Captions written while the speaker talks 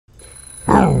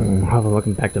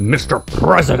Welcome back to Mr.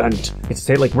 President. It's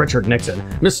say it like Richard Nixon.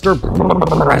 Mr.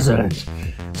 President.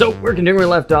 So, we're continuing where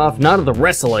we left off, not of the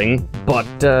wrestling, but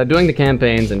doing the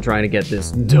campaigns and trying to get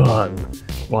this done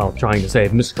while trying to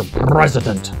save Mr.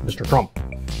 President, Mr. Trump,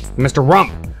 Mr.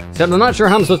 Rump. Except I'm not sure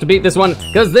how I'm supposed to beat this one,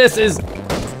 because this is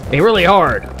really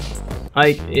hard.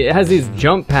 It has these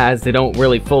jump pads that don't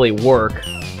really fully work.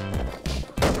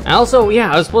 Also,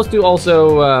 yeah, I was supposed to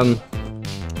also,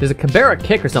 there's a Cabrera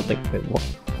kick or something. Wait, what?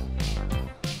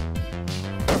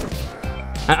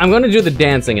 I'm gonna do the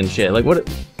dancing and shit. Like, what?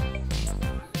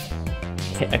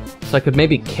 So I could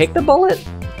maybe kick the bullet?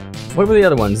 What were the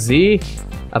other ones? Z,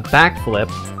 a backflip.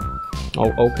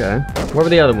 Oh, okay. What were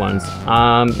the other ones?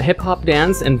 Hip hop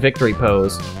dance and victory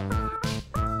pose.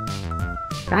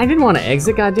 I didn't want to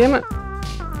exit, goddammit.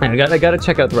 I gotta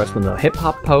check out the rest of them though. Hip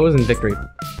hop pose and victory.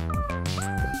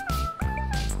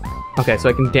 Okay, so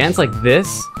I can dance like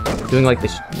this, doing like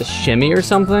the shimmy or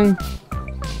something.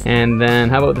 And then,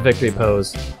 how about the victory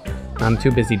pose? I'm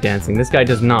too busy dancing. This guy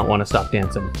does not want to stop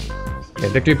dancing. Okay,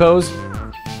 victory pose.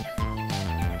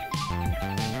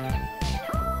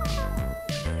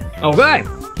 Okay,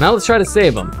 now let's try to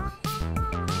save him.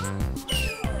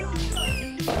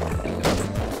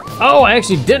 Oh, I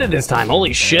actually did it this time.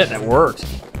 Holy shit, it worked.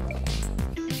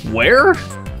 Where?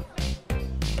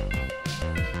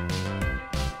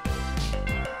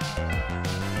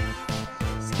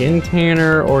 Skin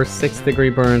tanner or 6th-degree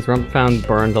burns. Rump found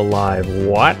burned alive.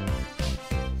 What?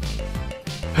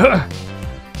 Huh.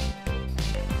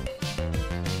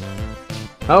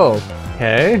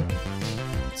 Okay.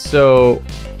 So,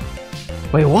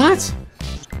 wait, what?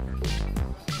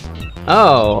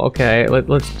 Oh, okay.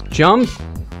 Let's jump.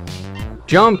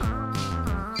 Jump.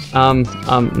 No.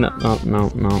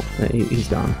 He's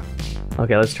gone.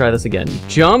 Okay, let's try this again.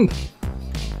 Jump.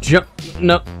 Jump.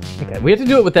 No. Okay, we have to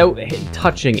do it without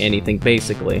touching anything,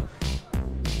 basically.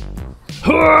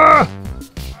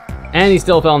 And he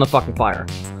still fell in the fucking fire.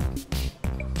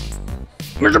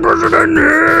 Mr.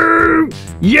 President!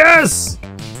 Yes!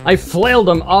 I flailed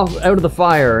him out of the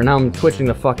fire, and now I'm twitching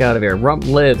the fuck out of here. Rump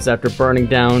lives after burning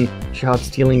down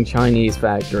child-stealing Chinese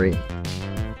factory.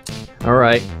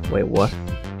 Alright. Wait, what?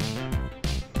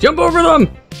 Jump over them!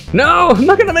 No! I'm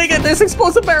not gonna make it! There's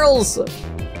explosive barrels!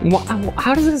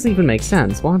 How does this even make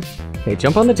sense? What? Okay,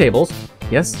 jump on the tables.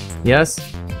 Yes, yes.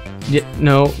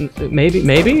 No, maybe?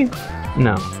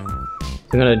 No.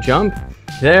 So I'm gonna jump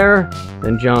there,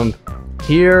 then jump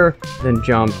here, then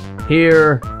jump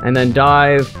here, and then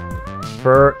dive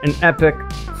for an epic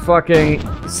fucking...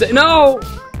 No!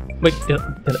 Wait,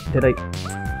 did I...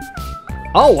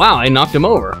 Oh, wow, I knocked him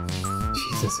over.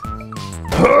 Jesus.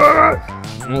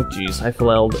 Oh, jeez, I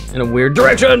flailed in a weird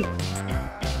direction.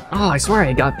 Oh, I swear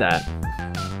I got that.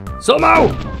 Slow-mo!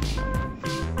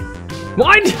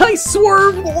 Why did I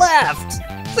swerve left?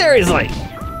 Seriously.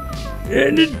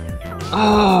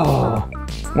 Oh.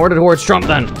 More towards Trump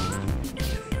then.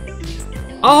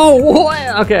 Oh,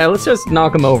 what? Okay, let's just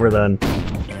knock him over then.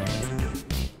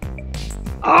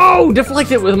 Oh,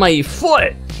 deflect it with my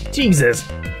foot. Jesus.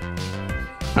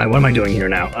 Alright, what am I doing here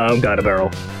now? Oh, got a barrel.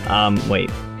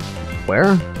 Wait.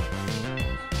 Where?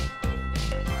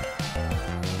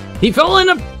 He fell in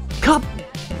a cup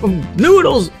of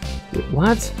noodles!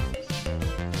 What?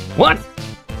 What?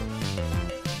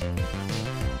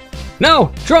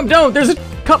 No! Trump, don't! There's a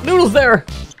cup noodles there!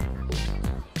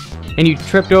 And you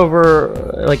tripped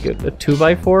over, like, a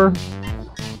 2x4?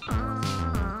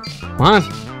 What?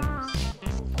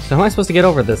 So how am I supposed to get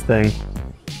over this thing?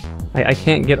 I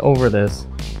can't get over this.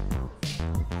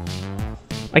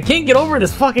 I can't get over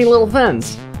this fucking little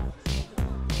fence!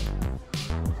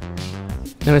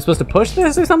 Am I supposed to push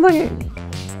this or something?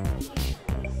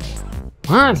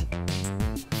 What?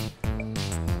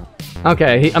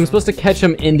 Okay, I'm supposed to catch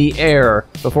him in the air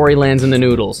before he lands in the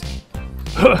noodles.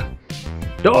 Huh.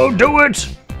 Don't do it!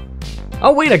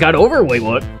 Oh wait, I got over? Wait,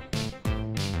 what?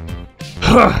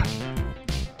 Huh.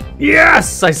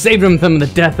 Yes! I saved him from the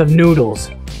death of noodles.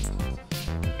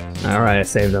 Alright, I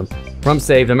saved him. Rump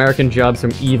saved American jobs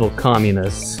from evil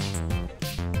communists.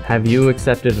 Have you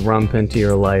accepted Rump into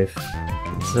your life?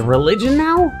 It's a religion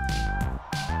now?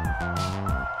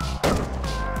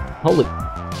 Holy...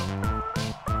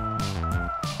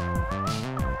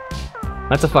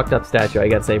 That's a fucked up statue, I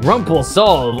gotta say. Rump will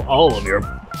solve all of your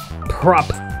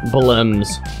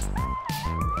problems.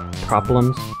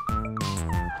 Problems?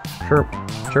 Sure.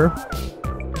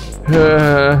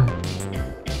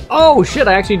 Oh shit,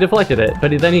 I actually deflected it,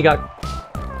 but then he got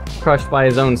crushed by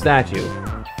his own statue.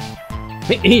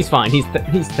 He's fine, he's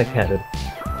thick-headed.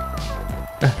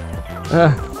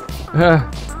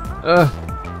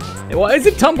 Why is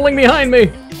it tumbling behind me?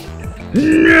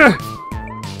 No!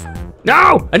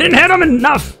 I didn't hit him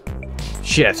enough!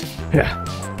 Shit.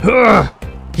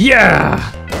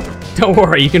 Yeah! Don't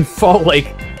worry, you can fall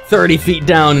like 30 feet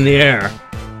down in the air.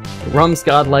 Rump's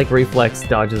godlike reflex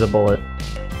dodges a bullet.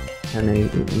 And then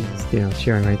he's, you know,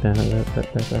 cheering right there.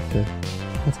 That's good.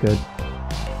 That's good.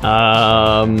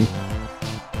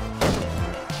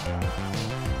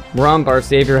 Rump, our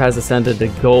savior, has ascended to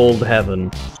gold heaven.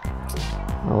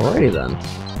 Alrighty then.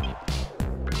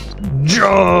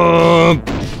 Jump!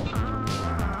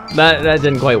 That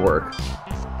didn't quite work.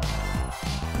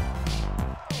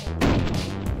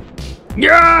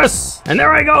 Yes! And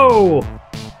there I go!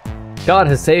 God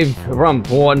has saved Rump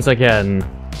once again.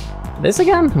 This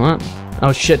again? What?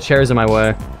 Oh shit, chairs in my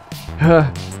way.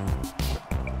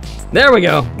 There we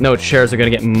go! No, chairs are gonna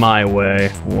get in my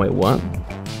way. Wait, what?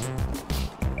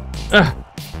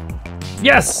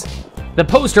 Yes! The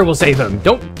poster will save him!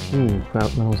 Don't... Ooh,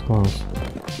 that was close.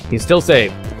 He's still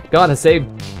saved. God has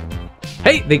saved...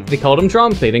 Hey! They called him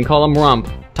Trump, they didn't call him Rump.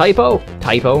 Typo?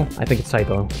 Typo? I think it's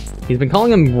typo. He's been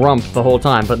calling him Rump the whole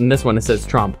time, but in this one it says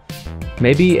Trump.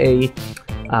 Maybe a...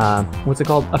 what's it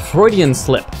called? A Freudian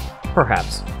slip.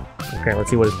 Perhaps. Okay, let's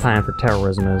see what his plan for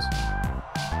terrorism is.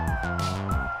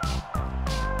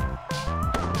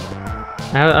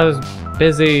 I was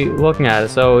busy looking at it.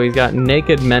 So he's got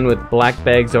naked men with black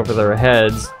bags over their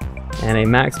heads and a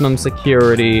maximum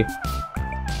security.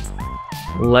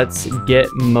 Let's get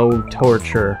Mo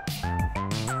torture.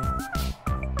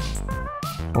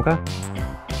 Okay.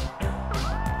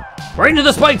 Right into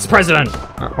the spikes, President!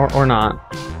 Or not.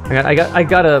 I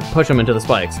gotta push him into the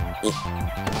spikes.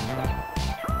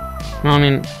 Well, I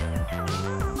mean,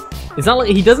 it's not like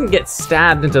he doesn't get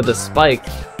stabbed into the spike.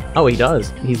 Oh, he does.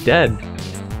 He's dead.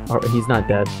 Or he's not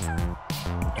dead.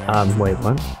 Wait,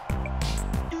 what?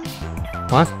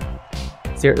 What?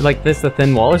 Is there, like, this the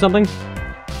thin wall or something?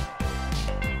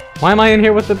 Why am I in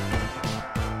here with the...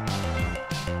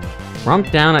 Rump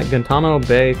down at Guantanamo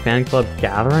Bay Fan Club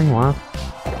Gathering? What?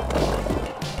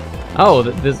 Oh,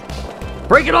 this...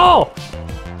 Break it all!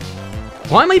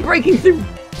 Why am I breaking through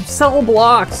cell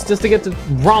blocks just to get to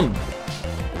Rump?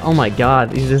 Oh my god,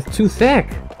 these are too thick.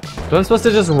 So I'm supposed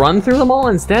to just run through them all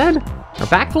instead? Or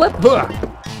backflip?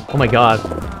 Oh my god.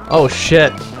 Oh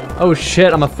shit. Oh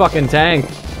shit, I'm a fucking tank.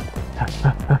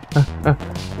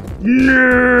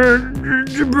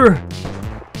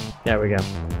 There we go.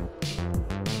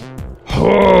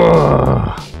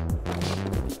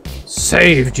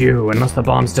 Saved you, unless the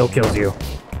bomb still kills you.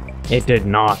 It did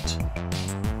not.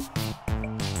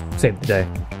 Saved the day.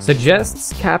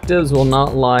 Suggests captives will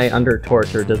not lie under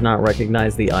torture, does not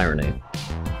recognize the irony.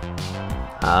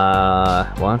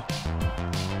 What?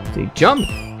 Did he jump?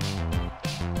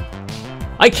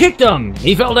 I kicked him!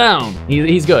 He fell down!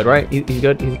 He's good, right? He's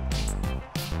good?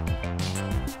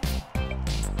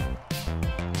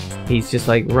 He's just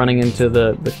like running into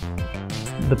the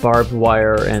barbed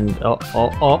wire and oh!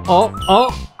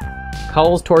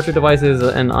 Calls torture devices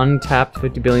an untapped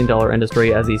 $50 billion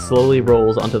industry as he slowly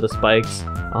rolls onto the spikes.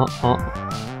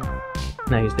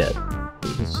 Now he's dead.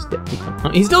 He's just dead.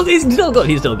 He's still good.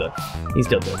 He's still good. He's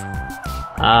still good.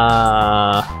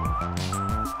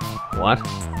 What?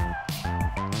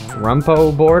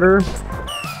 Rumpo border?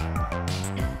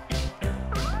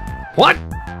 What?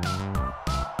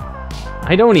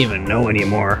 I don't even know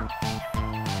anymore.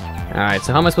 Alright,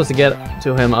 so how am I supposed to get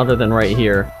to him other than right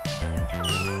here?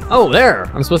 Oh, there!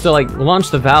 I'm supposed to, like, launch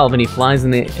the valve and he flies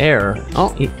in the air. Oh,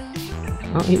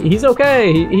 he's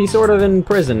okay. He's sort of in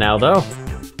prison now, though.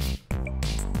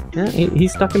 Yeah,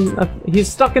 he's stuck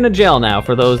in a jail now,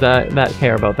 for those that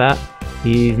care about that.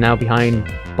 He's now behind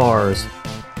bars.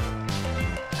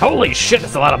 Holy shit,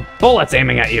 that's a lot of bullets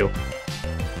aiming at you!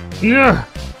 Ugh.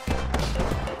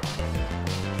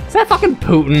 Is that fucking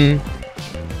Putin?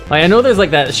 Like, I know there's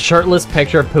like that shirtless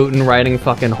picture of Putin riding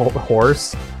fucking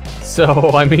horse.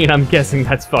 So, I mean, I'm guessing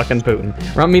that's fucking Putin.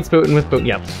 Rump meets Putin with Putin,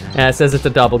 yep. And it says it's a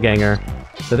doppelganger.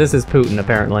 So this is Putin,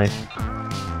 apparently.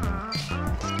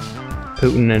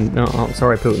 Putin and... Oh,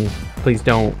 sorry, Putin. Please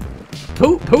don't.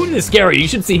 Putin is scary. You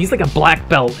should see, he's like a black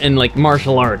belt in, like,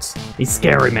 martial arts. He's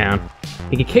scary, man.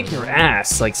 He can kick your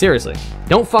ass. Like, seriously.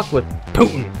 Don't fuck with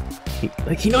Putin.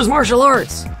 He knows martial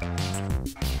arts.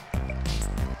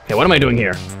 Okay, what am I doing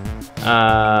here?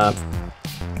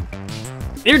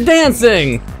 You're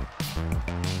dancing!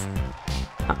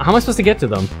 How am I supposed to get to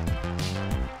them?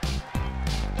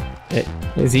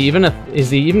 Is he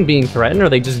even being threatened, or are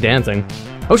they just dancing?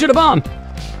 Oh shit, a bomb!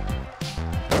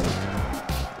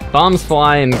 Bombs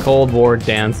fly in Cold War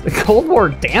dance. Cold War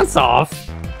dance-off?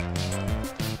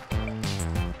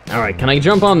 Alright, can I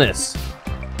jump on this?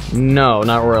 No,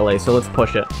 not really, so let's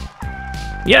push it.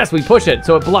 Yes, we push it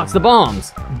so it blocks the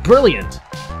bombs. Brilliant.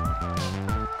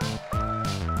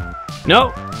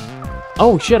 No.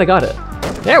 Oh shit, I got it.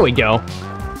 There we go.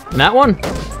 And that one?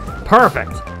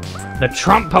 Perfect. The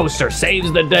Trump poster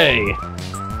saves the day.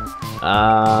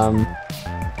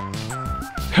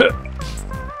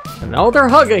 No, they're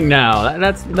hugging now.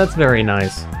 That's very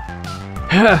nice.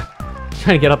 Trying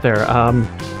to get up there.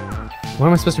 What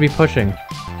am I supposed to be pushing?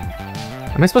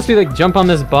 Am I supposed to be like jump on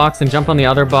this box and jump on the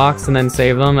other box and then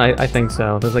save them? I think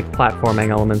so. There's like platforming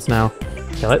elements now.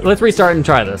 Okay, let's restart and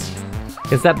try this.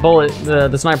 Because that bullet,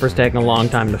 the sniper's taking a long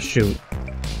time to shoot.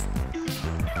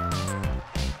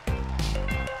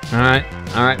 Alright,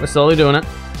 we're slowly doing it.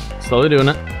 Slowly doing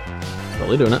it.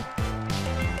 Slowly doing it.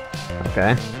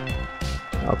 Okay.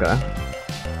 Okay.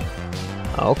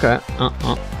 Okay.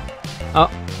 Oh,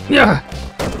 yeah!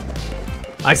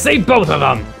 I saved both of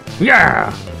them!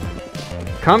 Yeah!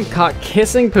 Trump caught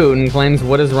kissing Putin claims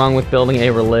what is wrong with building a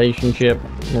relation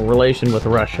with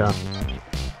Russia.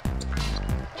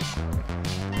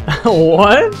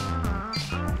 What?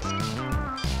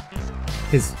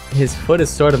 His foot is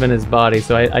sort of in his body,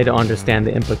 so I don't understand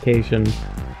the implication.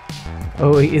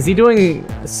 Oh, is he doing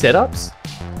sit-ups?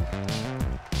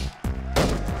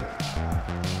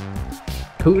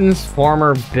 Putin's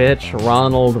former bitch,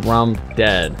 Ronald Rump,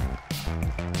 dead.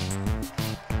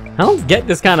 I don't get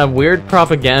this kind of weird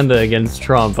propaganda against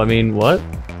Trump. I mean, what?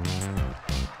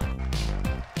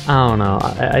 I don't know.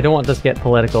 I don't want this to get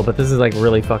political, but this is like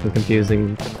really fucking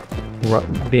confusing.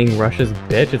 Being Russia's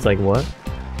bitch, it's like, what?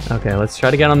 Okay, let's try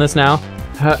to get on this now.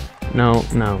 No.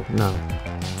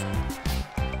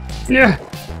 Yeah.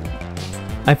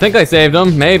 I think I saved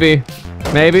him. Maybe.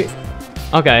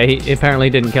 Okay, he apparently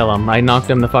didn't kill him. I knocked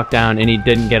him the fuck down and he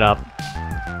didn't get up.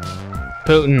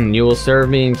 Putin, you will serve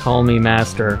me and call me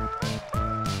master.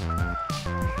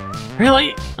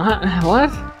 Really?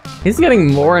 What? He's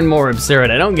getting more and more absurd.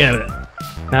 I don't get it.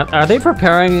 Now, are they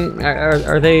preparing?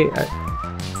 Are they?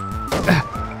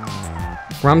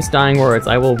 Rump's dying words.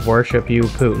 I will worship you,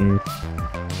 Putin.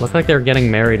 Look like they're getting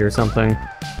married or something.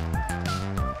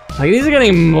 Like, these are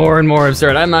getting more and more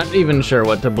absurd. I'm not even sure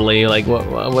what to believe. Like,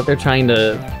 what they're trying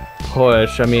to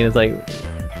push. I mean, it's like...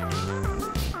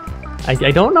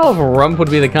 I don't know if Rump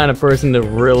would be the kind of person to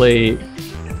really...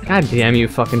 God damn you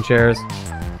fucking chairs.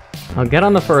 I'll get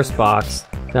on the first box.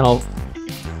 Then I'll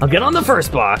get on the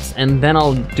first box, and then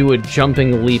I'll do a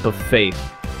jumping leap of faith.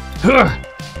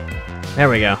 There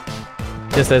we go.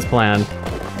 Just as planned.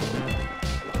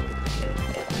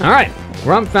 Alright.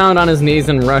 Rump found on his knees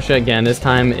in Russia again. This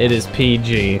time it is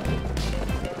PG.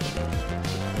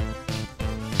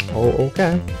 Oh,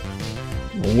 okay.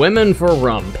 Women for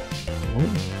Rump.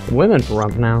 Women for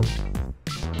Rump now.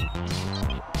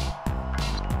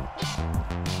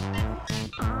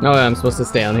 Oh, I'm supposed to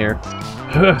stay on here.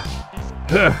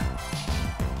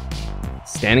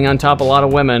 Standing on top of a lot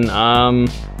of women.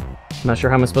 Not sure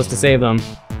how I'm supposed to save them.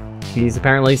 He's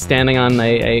apparently standing on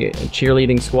a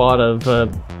cheerleading squad of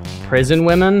prison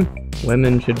women.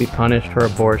 Women should be punished for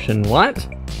abortion. What?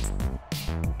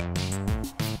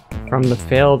 From the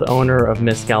failed owner of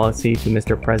Miss Galaxy to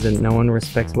Mr. President, no one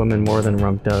respects women more than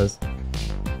Rump does.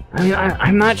 I mean,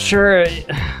 I'm not sure.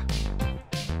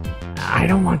 I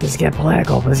don't want this to get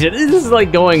political, but this is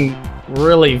like going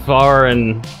really far,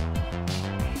 and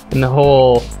the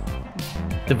whole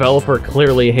developer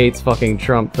clearly hates fucking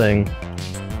Trump thing.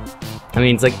 I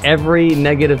mean, it's like every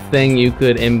negative thing you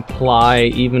could imply,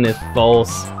 even if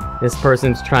false, this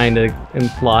person's trying to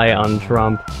imply on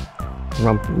Trump.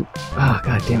 Rump. Oh,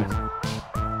 god damn it.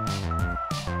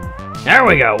 There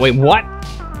we go. Wait, what?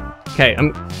 Okay,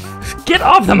 get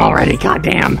off them already,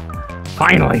 goddamn!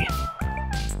 Finally.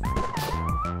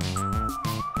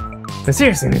 But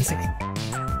seriously, it's like,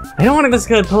 I don't want to just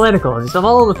get political. Just of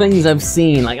all the things I've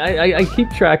seen, like I keep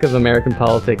track of American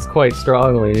politics quite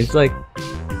strongly. And it's like,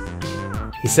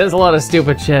 he says a lot of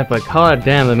stupid shit, but god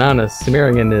damn the amount of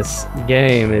smearing in this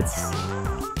game. It's,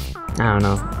 I don't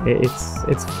know.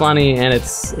 It's funny and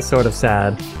it's sort of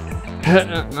sad.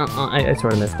 I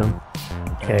sort of missed him.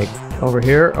 Okay, over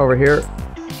here. No,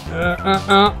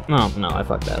 I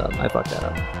fucked that up.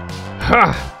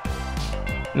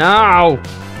 No!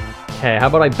 Okay, how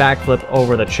about I backflip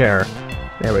over the chair?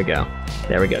 There we go.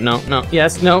 No,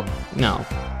 yes, no.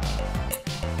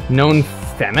 Known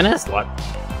feminist? What?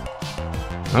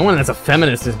 The only one that's a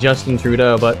feminist is Justin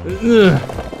Trudeau, but... Ugh.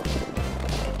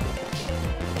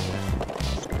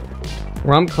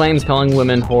 Rump claims calling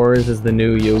women whores is the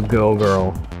new you go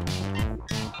girl.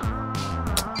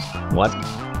 What?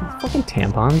 Fucking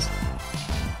tampons?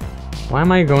 Why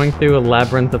am I going through a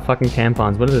labyrinth of fucking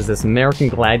tampons? What is this, American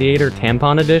Gladiator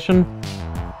tampon edition?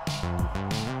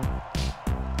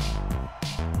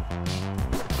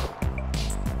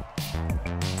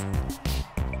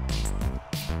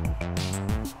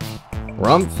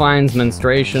 Rump finds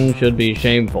menstruation should be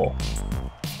shameful.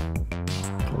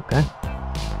 Okay.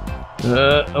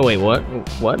 Oh wait, what?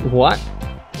 What?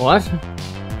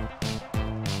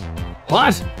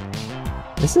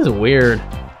 This is weird.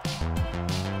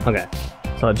 Okay,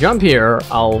 so I'll jump here,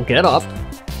 I'll get up,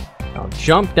 I'll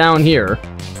jump down here.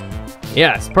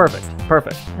 Yes, perfect.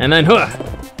 And then,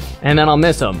 and then I'll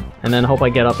miss him, and then hope I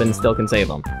get up and still can save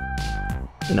him.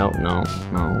 No.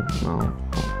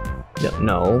 Yeah,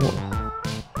 no.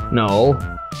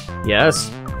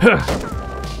 Yes.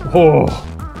 Oh,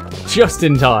 just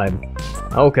in time.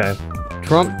 Okay.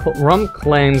 Rump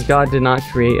claims God did not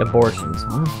create abortions.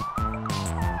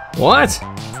 What?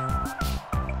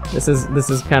 This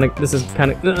is kind of it's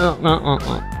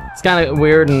kind of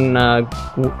weird and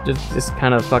just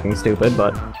kind of fucking stupid,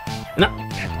 but no.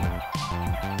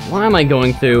 Why am I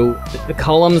going through the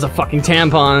columns of fucking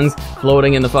tampons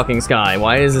floating in the fucking sky?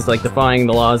 Why is this like defying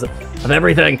the laws of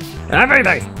everything?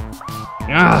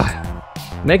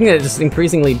 Making it just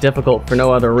increasingly difficult for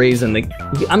no other reason.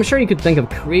 I'm sure you could think of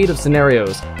creative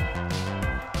scenarios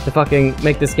to fucking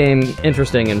make this game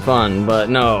interesting and fun, but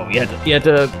no, you had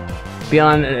to be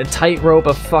on a tightrope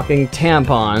of fucking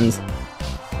tampons.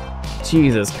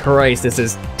 Jesus Christ, this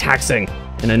is taxing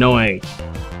and annoying.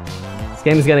 This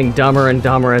game is getting dumber and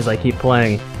dumber as I keep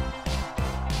playing.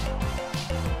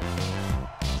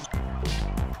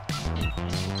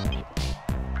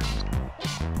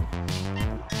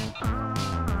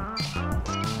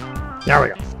 There we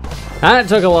go. That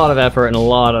took a lot of effort and a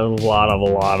lot of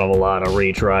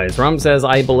retries. Rump says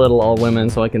I belittle all women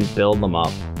so I can build them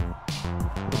up.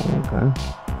 Okay.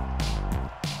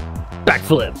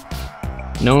 Backflip.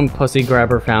 Known pussy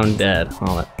grabber found dead.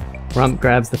 Oh, Rump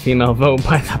grabs the female vote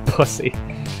by the pussy.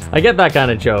 I get that kind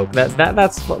of joke.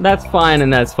 That's fine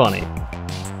and that's funny.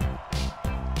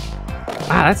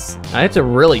 I had to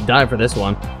really dive for this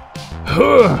one.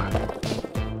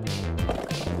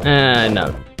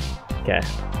 No. Okay.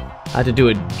 I had to do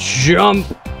a jump.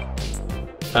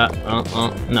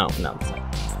 No.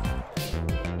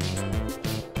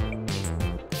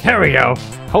 There we go.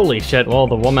 Holy shit. Well,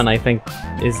 the woman, I think,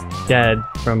 is dead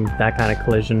from that kind of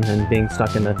collision and being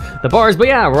stuck in the bars. But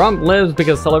yeah, Rump lives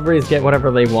because celebrities get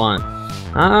whatever they want.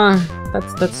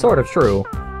 That's sort of true.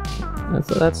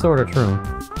 That's sort of true.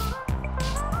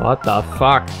 What the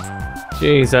fuck?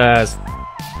 Jesus.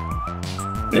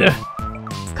 Ugh.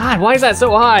 God, why is that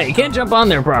so high? You can't jump on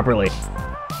there properly.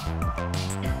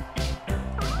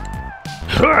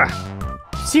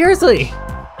 Seriously?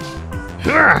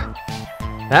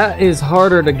 That is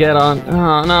harder to get on.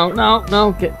 Oh, no.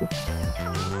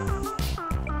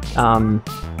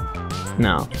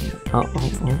 No.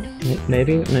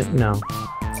 Maybe? No.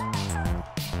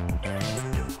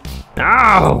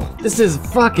 Oh, this is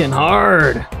fucking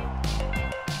hard.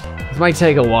 This might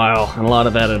take a while and a lot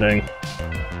of editing.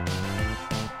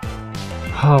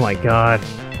 Oh my god.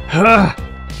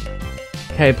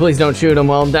 Okay, please don't shoot him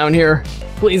while I'm down here.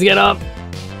 Please get up.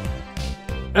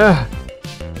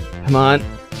 Come on.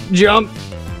 Jump.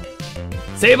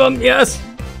 Save him, yes.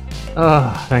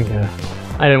 Oh, thank you.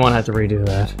 I didn't want to have to redo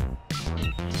that.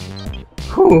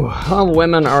 Whew, all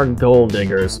women are gold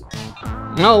diggers.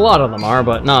 Well, a lot of them are,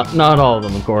 but not all of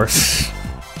them, of course.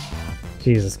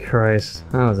 Jesus Christ,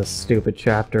 that was a stupid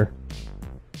chapter.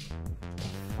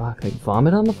 Fuck, like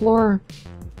vomit on the floor?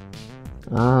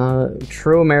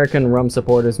 True American Rump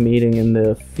supporters meeting in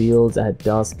the fields at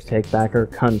dusk take back our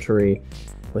country.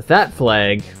 With that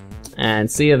flag,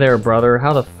 and see you there, brother.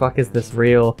 How the fuck is this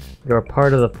real? You're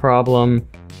part of the problem.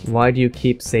 Why do you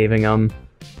keep saving them?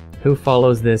 Who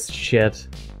follows this shit?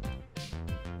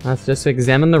 Let's just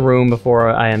examine the room before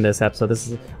I end this episode. This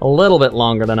is a little bit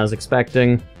longer than I was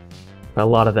expecting. But a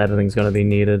lot of editing is going to be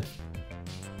needed.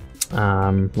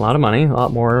 A lot of money, a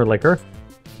lot more liquor,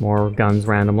 more guns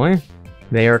randomly.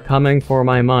 They are coming for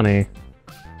my money.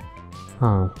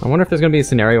 Huh. I wonder if there's going to be a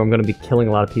scenario where I'm going to be killing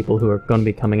a lot of people who are going to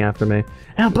be coming after me.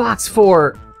 And a box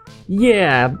fort!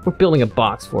 Yeah, we're building a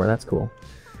box fort. That's cool.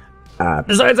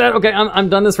 Besides that, okay, I'm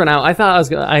done this for now. I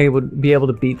thought I would be able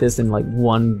to beat this in like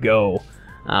one go.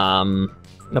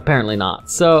 Apparently not.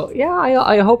 So yeah,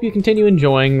 I hope you continue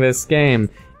enjoying this game.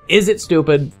 Is it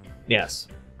stupid? Yes.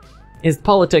 Is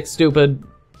politics stupid?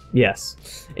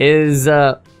 Yes. Is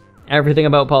everything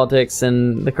about politics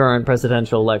and the current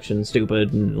presidential election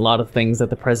stupid, and a lot of things that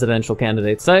the presidential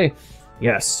candidates say?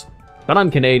 Yes. But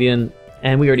I'm Canadian,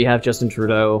 and we already have Justin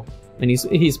Trudeau, and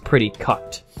he's pretty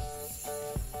cucked.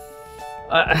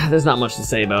 There's not much to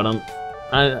say about him.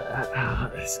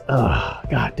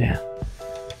 Goddamn.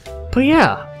 But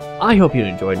yeah, I hope you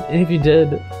enjoyed, and if you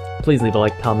did, please leave a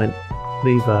like, comment,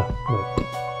 leave a...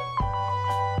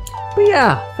 But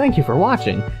yeah, thank you for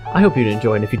watching. I hope you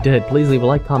enjoyed, and if you did, please leave a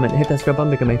like, comment, and hit that subscribe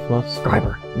button, become a fellow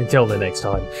subscriber. And until the next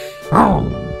time.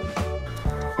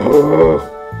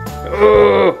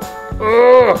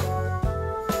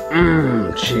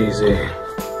 Cheesy.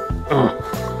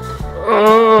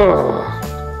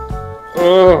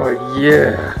 Oh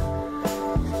yeah.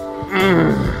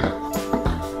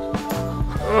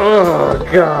 Oh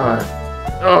God.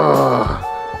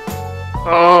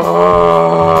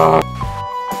 Oh.